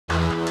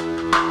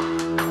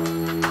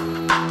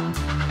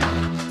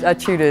Our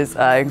tutors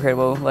are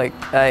incredible. Like,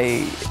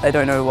 I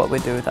don't know what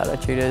we'd do without our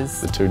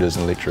tutors. The tutors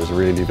and lecturers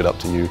really leave it up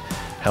to you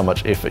how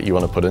much effort you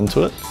want to put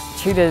into it.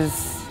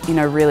 Tutors, you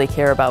know, really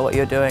care about what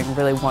you're doing,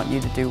 really want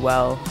you to do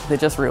well. They're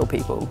just real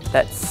people.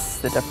 That's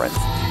the difference.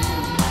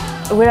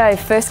 When I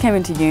first came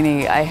into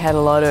uni, I had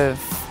a lot of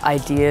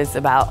ideas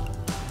about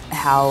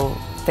how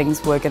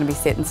things were going to be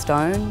set in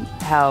stone,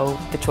 how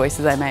the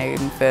choices I made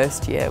in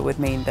first year would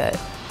mean that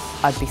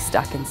I'd be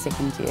stuck in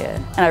second year.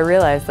 And I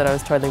realised that I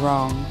was totally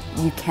wrong.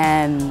 You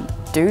can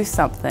do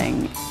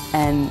something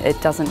and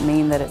it doesn't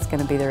mean that it's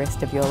going to be the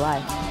rest of your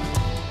life.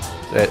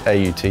 At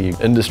AUT,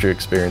 industry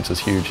experience is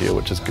huge here,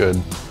 which is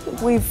good.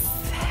 We've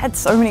had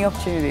so many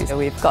opportunities.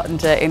 We've gotten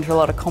to enter a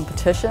lot of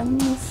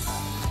competitions,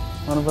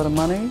 won a lot of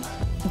money.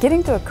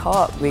 Getting to a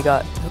co-op, we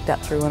got hooked up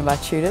through one of our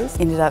tutors.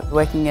 Ended up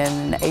working in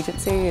an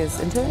agency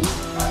as intern.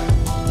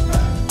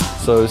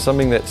 So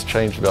something that's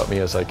changed about me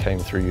as I came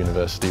through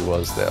university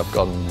was that I've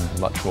gotten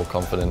much more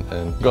confident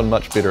and gotten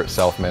much better at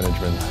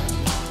self-management.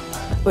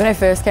 When I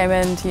first came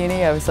into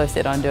uni, I was so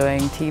set on doing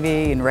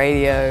TV and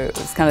radio. It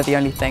was kind of the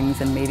only things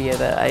in media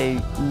that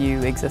I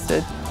knew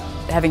existed.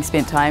 Having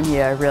spent time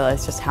here, I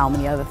realised just how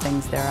many other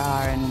things there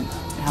are and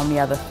how many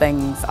other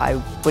things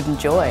I would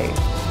enjoy.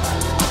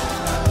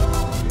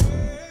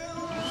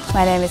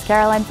 My name is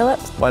Caroline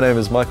Phillips. My name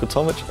is Michael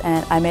Tomich.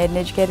 And I made an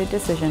educated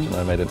decision. And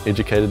I made an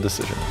educated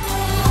decision.